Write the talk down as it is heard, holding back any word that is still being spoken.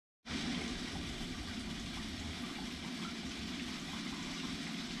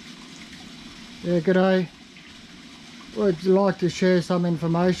Yeah, g'day. Would like to share some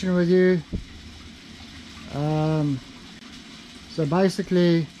information with you. So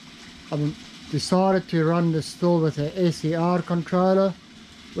basically, I've decided to run the still with a SCR controller,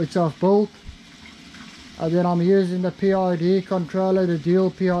 which I've built. And then I'm using the PID controller, the dual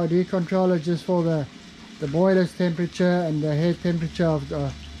PID controller, just for the boiler's temperature and the head temperature of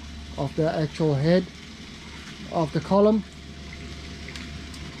the actual head of the column.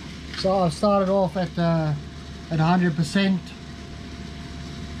 So I started off at 100%,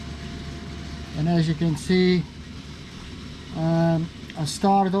 and as you can see, I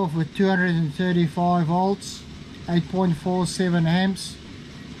started off with 235 volts, 8.47 amps,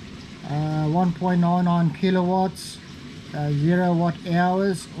 1.99 kilowatts, 0 watt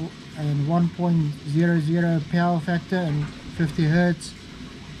hours, and 1.00 power factor, and 50 hertz.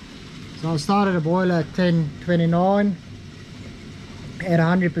 So I started a boiler at 1029 at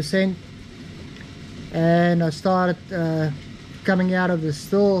 100%, and I started coming out of the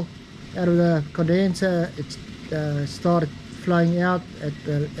still, out of the condenser. It started flowing out at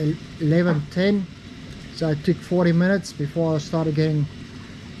 11:10, so it took 40 minutes before I started getting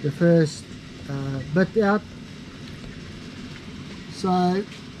the first bit out. So I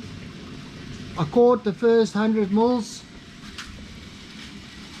caught the first 100 mils,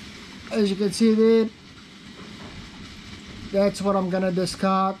 as you can see there. That's what I'm going to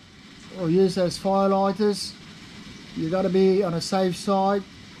discard or use as firelighters. You got to be on a safe side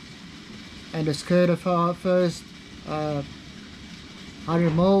and discard the first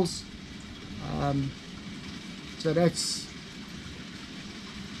 100 mils. So that's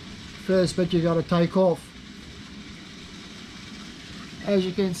first bit you got to take off. As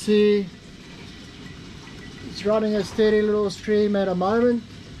you can see, it's running a steady little stream at the moment.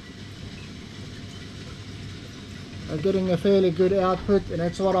 I'm getting a fairly good output, and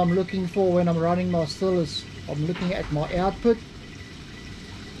that's what I'm looking for when I'm running my still. Is I'm looking at my output.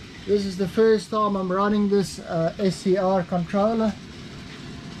 This is the first time I'm running this SCR controller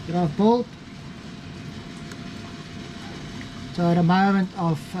that I've built. So at the moment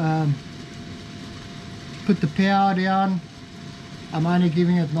I've put the power down. I'm only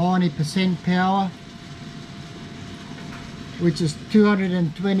giving it 90% power, which is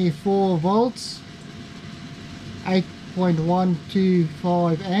 224 volts,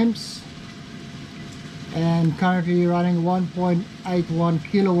 8.125 amps, and currently running 1.81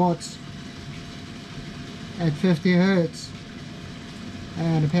 kilowatts at 50 hertz,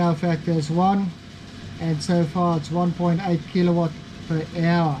 and the power factor is 1, and so far it's 1.8 kilowatt per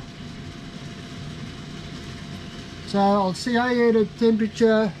hour. So I'll see you the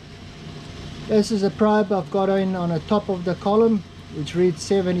temperature. This is a probe I've got on the top of the column, which reads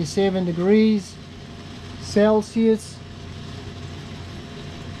 77 degrees Celsius.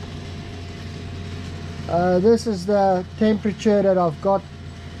 This is the temperature that I've got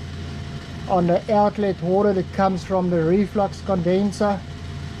on the outlet water that comes from the reflux condenser.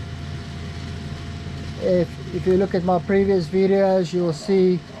 If you look at my previous videos, you'll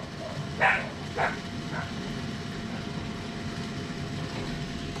see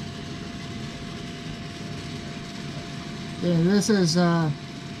this is the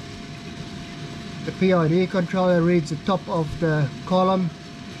PID controller. Reads the top of the column.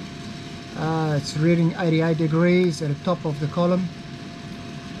 It's reading 88 degrees at the top of the column,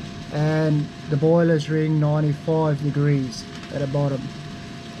 and the boiler is reading 95 degrees at the bottom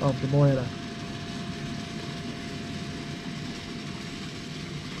of the boiler.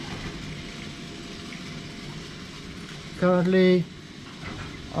 Currently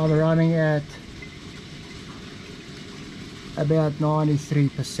I'm running at about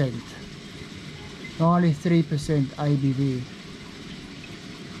 93% ABV.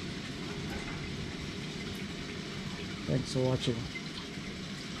 Thanks for watching.